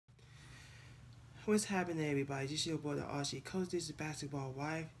What's happening, everybody? This is your boy, the RC Coach. This is Basketball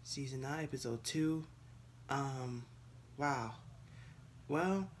Wife, Season 9, Episode 2. Wow.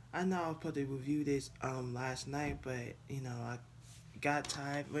 Well, I know I was supposed to review this last night, but I got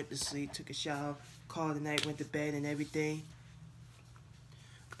tired, went to sleep, took a shower, called the night, went to bed, and everything.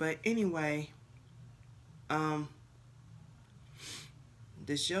 But anyway, um,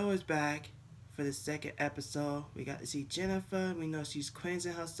 the show is back for the second episode. We got to see Jennifer. We know she's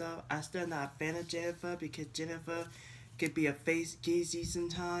cleansing herself. I'm still not a fan of Jennifer because Jennifer could be a face geezy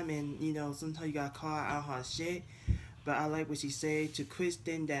sometime, and sometimes you gotta call her out her shit. But I like what she said to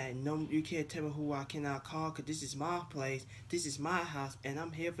Kristen that no, you can't tell me who I cannot call because this is my place, this is my house, and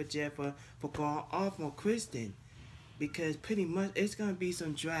I'm here for Jennifer for going off on Kristen. Because pretty much it's gonna be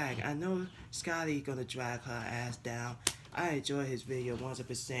some drag. I know Scotty gonna drag her ass down. I enjoy his video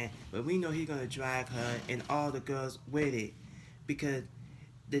 100%, but we know he's gonna drag her and all the girls with it. Because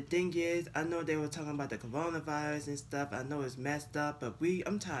the thing is, I know they were talking about the coronavirus and stuff. I know it's messed up, but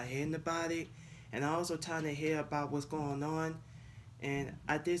I'm tired of hearing about it. And I also tired to hear about what's going on. And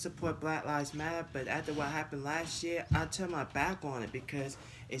I did support Black Lives Matter, but after what happened last year, I turned my back on it because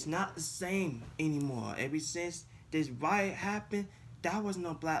it's not the same anymore. Ever since this riot happened, that was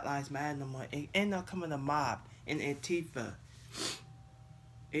no Black Lives Matter no more. It ended up coming a mob and Antifa.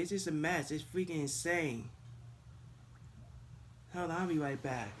 It's just a mess. It's freaking insane. Hold on, I'll be right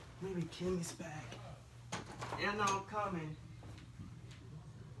back. Maybe Kimmy's back. Yeah, no, I'm coming.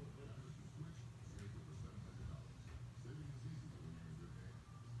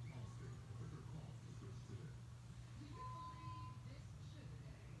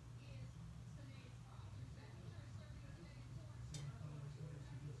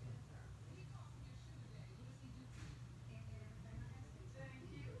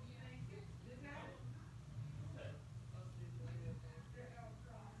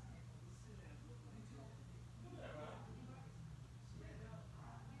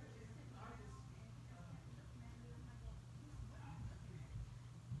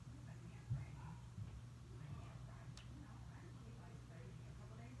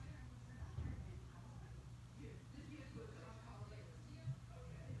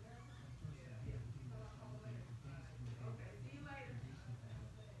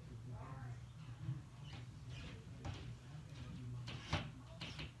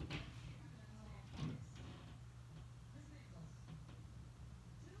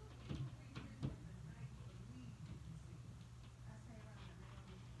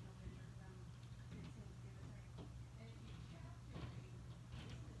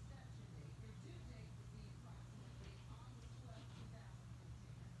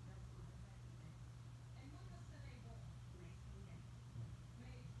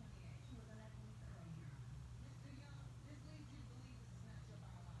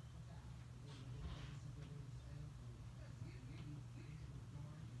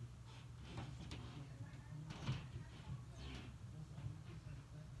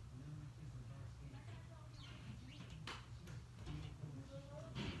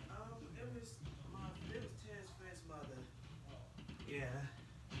 It was Terrence's friend's mother. Yeah.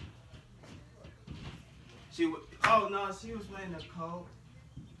 Oh no, she was wearing a coat.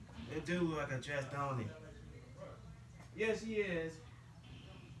 It do look like a dress, don't it? Yeah, she is.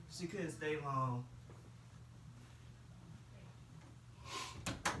 She couldn't stay long.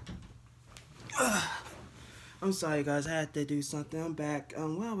 I'm sorry, guys. I had to do something. I'm back.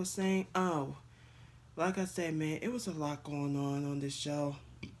 What I was saying. Oh, like I said, man, it was a lot going on this show.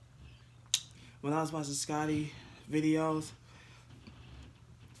 When I was watching Scotty videos,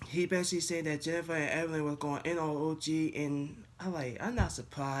 he basically said that Jennifer and Evelyn were going in on OG, and I'm not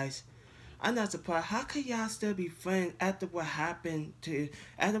surprised. I'm not surprised. How could y'all still be friends after what happened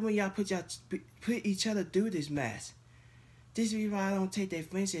after when y'all put each other through this mess? This is why I don't take their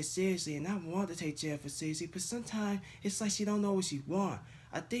friendship seriously, and I want to take Jennifer seriously, but sometimes it's like she don't know what she want.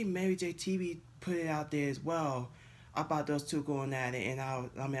 I think Mary J. TV put it out there as well about those two going at it,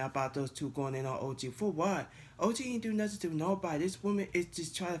 and about those two going in on OG. For what? OG ain't do nothing to nobody. This woman is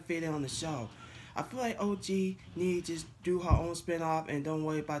just trying to fit in on the show. I feel like OG need to just do her own spinoff and don't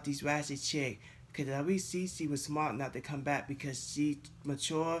worry about these ratchet chick. Because at least Cece was smart enough to come back because she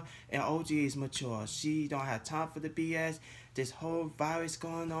mature and OG is mature. She don't have time for the BS. This whole virus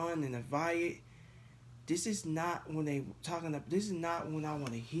going on and the riot. This is not when this is not when I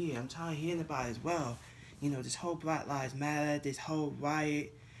want to hear. I'm tired of hearing about it as well. This whole Black Lives Matter, this whole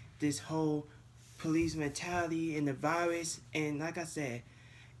riot, this whole police mentality and the virus. And like I said,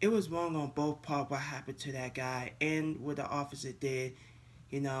 it was wrong on both parts what happened to that guy and what the officer did.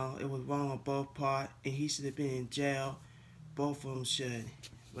 It was wrong on both parts, and he should have been in jail. Both of them should.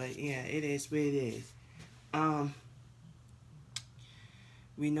 But yeah, it is what it is. Um,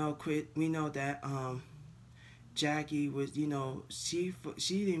 we know that Jackie was,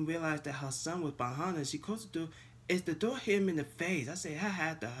 she didn't realize that her son was behind her. She closed the door. As the door hit him in the face, I said, I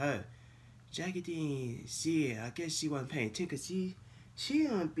had to hurt. Jackie didn't see it. I guess she wasn't paying attention because she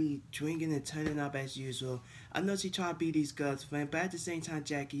don't be drinking and turning up as usual. I know she trying to be these girls' friend, but at the same time,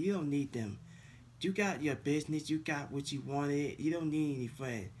 Jackie, you don't need them. You got your business. You got what you wanted. You don't need any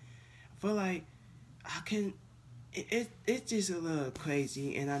friend. I feel like I can. It's just a little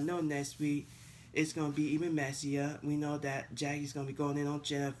crazy, and I know next week it's gonna be even messier. We know that Jackie's gonna be going in on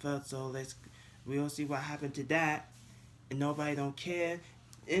Jennifer, so we'll see what happened to that. And nobody don't care.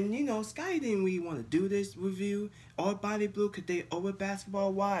 And Sky didn't really want to do this review or Body Blue because they over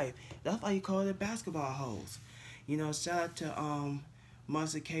basketball wife. That's why you call it basketball hoes. Shout out to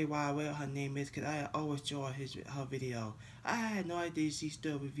Monster KY, whatever her name is, because I always enjoy her video. I had no idea she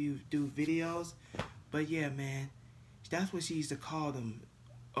still do videos, but yeah, man, that's what she used to call them,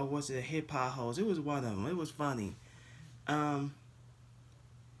 or was it a hip hop hoes? It was one of them. It was funny. Um,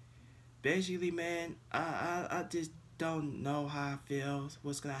 Basically, man, I just don't know how I feel.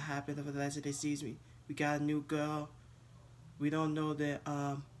 What's gonna happen for the rest of the season? We got a new girl. We don't know that.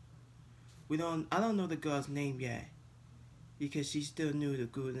 I don't know the girl's name yet because she's still new to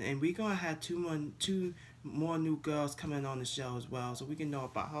Guden, and we're gonna have two more new girls coming on the show as well, so we can know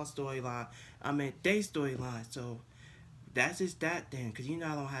about her storyline. I mean, their storyline. So that's just that then, because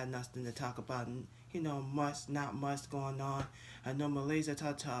I don't have nothing to talk about. Not much going on. I know Malaysia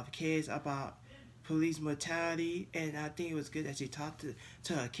talked to her kids about police brutality, and I think it was good that she talked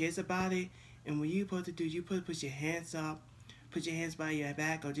to her kids about it. And when you supposed to do, you put your hands up, put your hands by your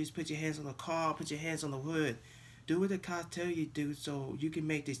back, or just put your hands on the car, put your hands on the hood. Do what the cops tell you to do so you can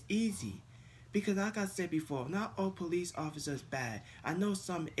make this easy. Because like I said before, not all police officers bad. I know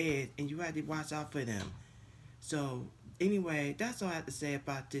some is, and you have to watch out for them. So anyway, that's all I have to say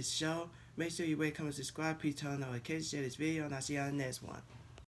about this show. Make sure you rate, comment, subscribe, please turn on notifications, share this video, and I'll see you on the next one.